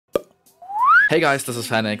Hey guys, this is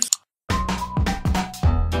Fannix.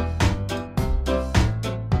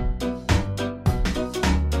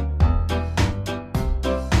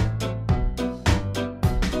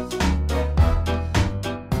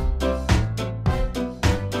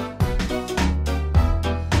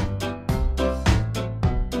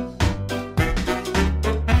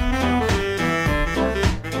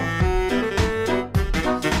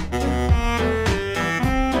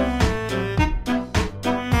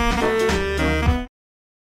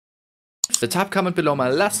 The top comment below my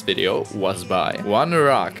last video was by One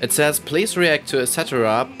Rock. It says, please react to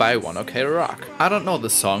Etc. by YOKOHAMA. I don't know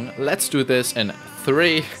this song. Let's do this in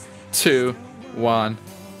 3, 2, 1,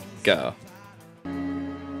 go.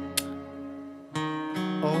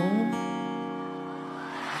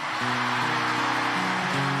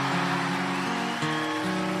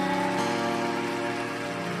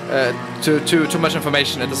 Too much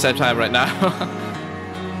information at the same time right now.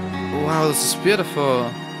 Wow, this is beautiful.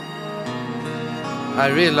 I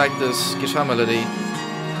really like this guitar melody,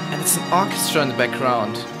 and it's an orchestra in the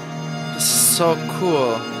background. This is so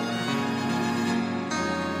cool.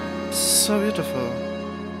 So beautiful.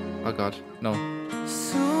 Oh god, no.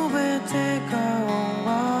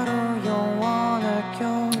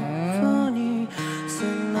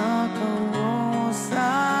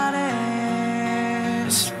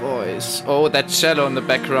 His voice. Oh, that cello in the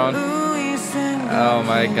background. Oh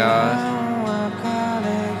my god.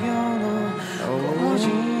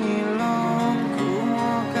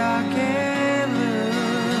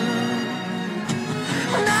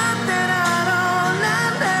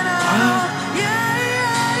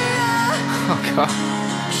 Oh god.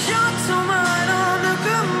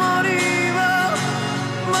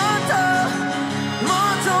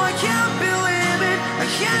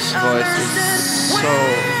 His voice is so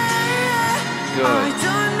good.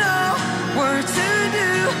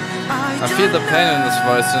 I feel the pain in this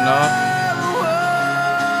voice, you know?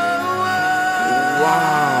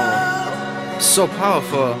 Wow. So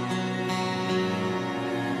powerful.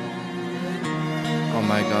 Oh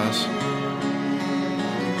my gosh.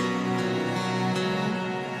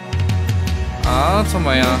 Ah,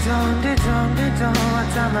 Tomaya.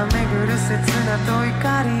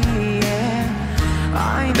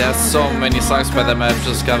 There's so many songs by them I've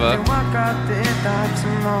discovered.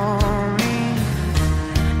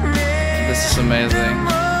 This is amazing.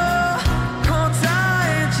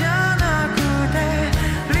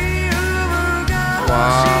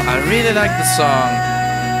 Wow, I really like the song.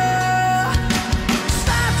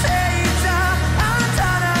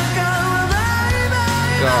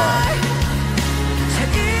 God.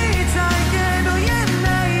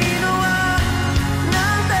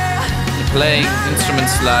 Playing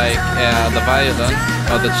instruments like the violin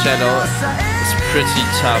or the cello is pretty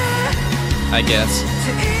tough, I guess.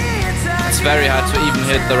 It's very hard to even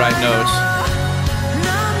hit the right note.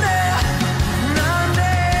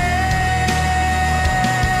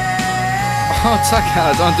 Oh,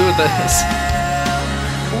 Taka, don't do this.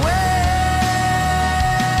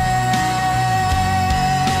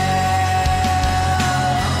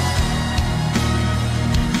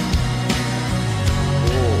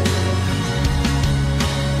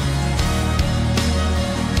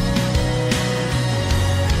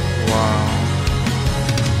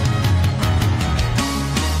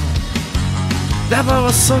 That part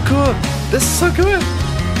was so cool! This is so cool!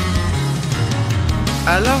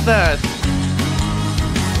 I love that!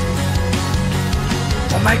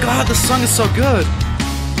 Oh my god, this song is so good!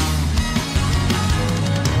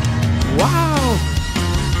 Wow!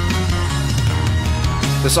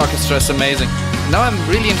 This orchestra is amazing. Now I'm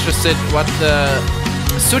really interested what the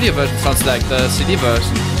studio version sounds like, the CD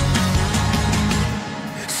version.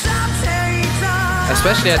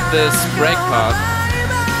 Especially at this break part.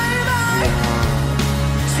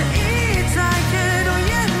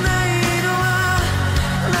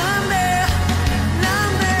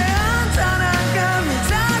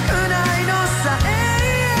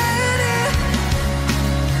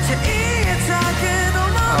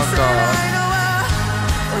 Oh god.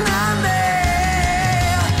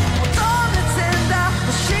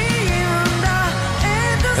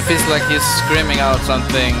 It feels like he's screaming out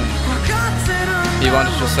something he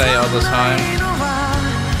wanted to say all the time.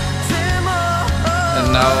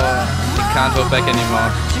 And now he can't go back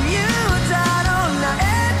anymore.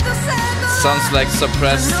 Sounds like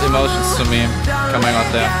suppressed emotions to me coming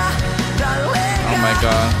out there. Oh my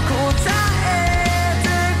god.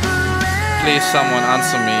 Please someone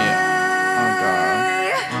answer me. Oh god.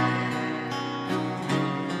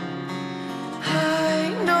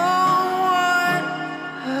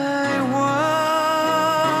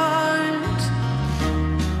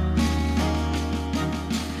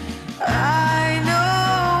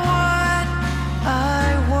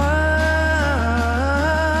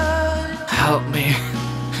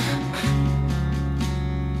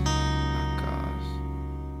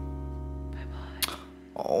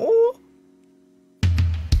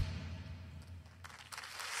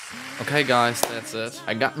 Okay guys, that's it.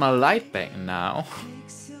 I got my light back now.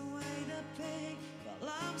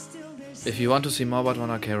 If you want to see more about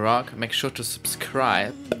 1OK Rock, make sure to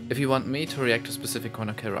subscribe. If you want me to react to a specific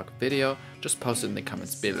 1OK Rock video, just post it in the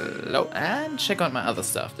comments below and check out my other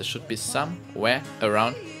stuff. There should be somewhere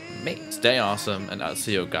around me. Stay awesome and I'll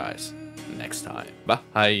see you guys next time.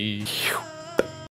 Bye.